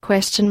Why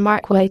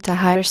to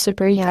hire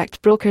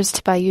superyacht brokers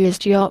to buy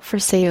used yacht for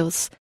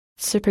sales?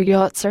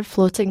 Superyachts are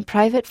floating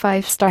private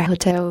 5-star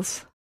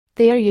hotels.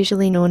 They are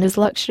usually known as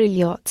luxury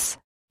yachts.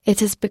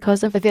 It is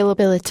because of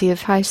availability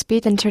of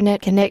high-speed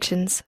internet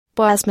connections,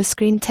 plasma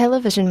screen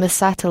television with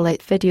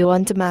satellite video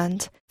on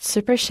demand,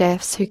 super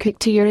chefs who cook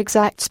to your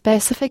exact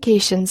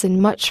specifications and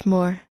much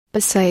more,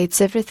 besides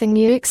everything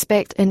you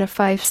expect in a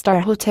 5-star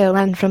hotel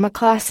and from a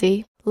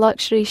classy,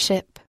 luxury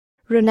ship.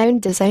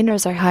 Renowned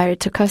designers are hired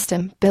to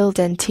custom-build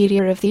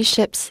interior of these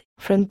ships,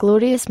 from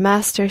glorious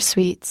master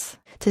suites,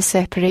 to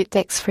separate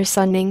decks for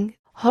sunning,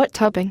 hot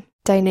tubbing,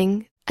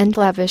 dining, and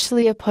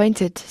lavishly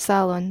appointed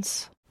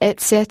salons,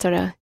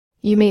 etc.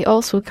 You may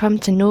also come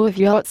to know of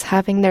yachts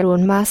having their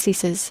own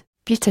masseuses,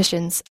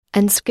 beauticians,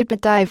 and scuba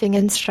diving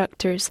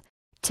instructors.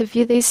 To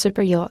view these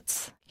super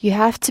yachts, you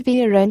have to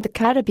be around the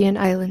Caribbean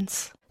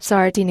islands,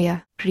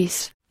 Sardinia,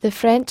 Greece, the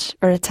French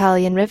or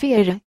Italian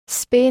Riviera,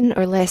 Spain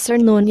or lesser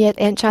known yet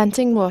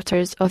enchanting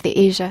waters of the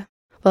Asia.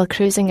 While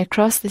cruising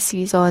across the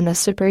seas on a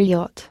super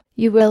yacht,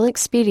 you will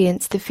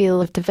experience the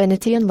feel of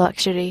divinity and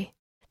luxury.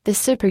 The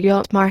super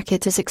yacht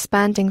market is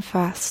expanding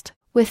fast,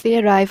 with the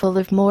arrival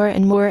of more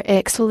and more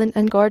excellent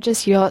and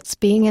gorgeous yachts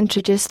being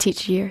introduced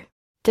each year.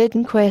 Do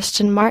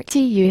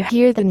you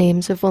hear the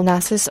names of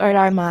Onassis or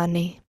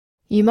Armani?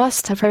 You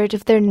must have heard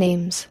of their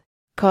names.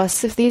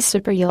 Costs of these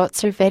super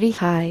yachts are very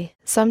high,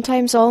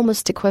 sometimes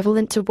almost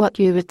equivalent to what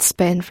you would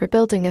spend for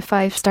building a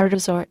 5-star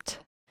resort.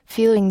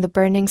 Feeling the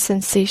burning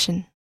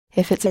sensation?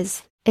 If it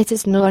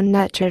is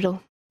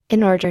non-natural.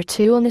 In order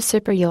to own a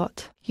super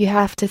yacht, you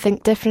have to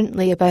think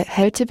differently about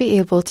how to be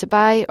able to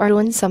buy or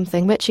own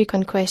something which you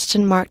can ?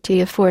 Do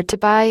you afford to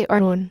buy or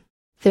own?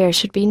 There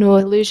should be no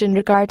illusion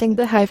regarding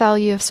the high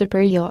value of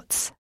super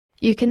yachts.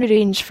 You can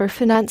arrange for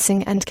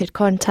financing and could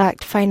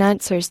contact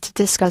financiers to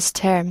discuss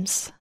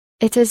terms.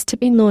 It is to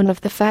be known of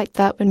the fact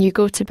that when you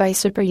go to buy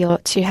super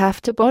yachts you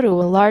have to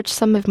borrow a large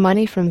sum of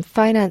money from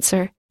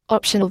financier,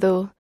 optional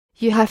though.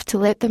 You have to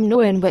let them know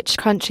in which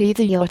country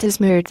the yacht is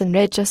moored and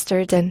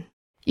registered in.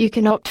 You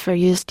can opt for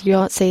used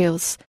yacht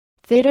sales.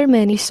 There are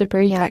many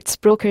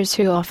superyacht brokers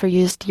who offer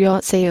used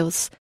yacht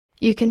sales.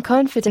 You can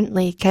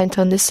confidently count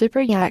on the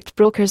superyacht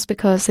brokers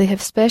because they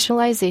have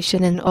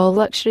specialization in all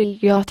luxury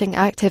yachting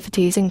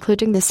activities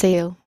including the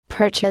sale,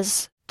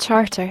 purchase,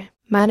 charter,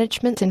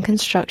 management and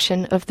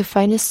construction of the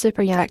finest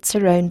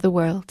superyachts around the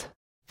world.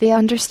 They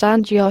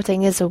understand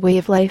yachting is a way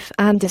of life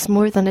and is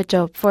more than a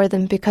job for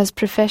them because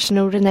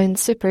professional renowned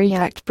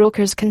superyacht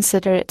brokers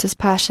consider it as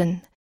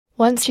passion.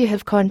 Once you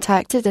have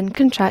contacted and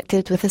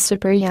contracted with a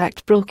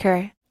superyacht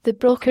broker, the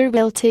broker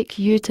will take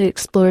you to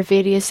explore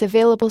various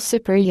available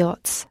super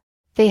yachts.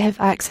 They have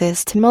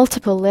access to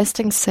multiple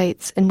listing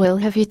sites and will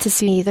have you to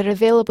see their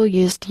available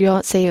used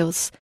yacht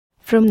sales.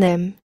 From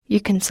them, you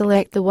can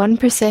select the one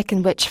per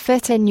second which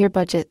fit in your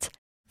budget.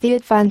 The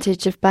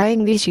advantage of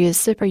buying these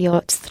used super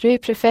yachts through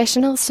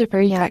professional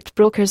superyacht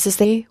brokers is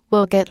they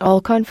will get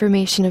all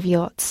confirmation of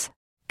yachts.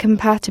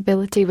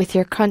 Compatibility with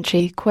your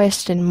country ?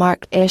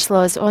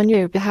 Laws on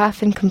your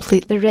behalf and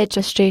complete the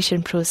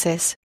registration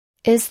process.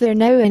 Is there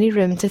now any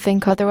room to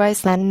think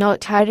otherwise than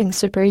not hiring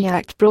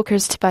superyacht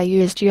brokers to buy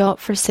used yacht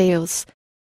for sales?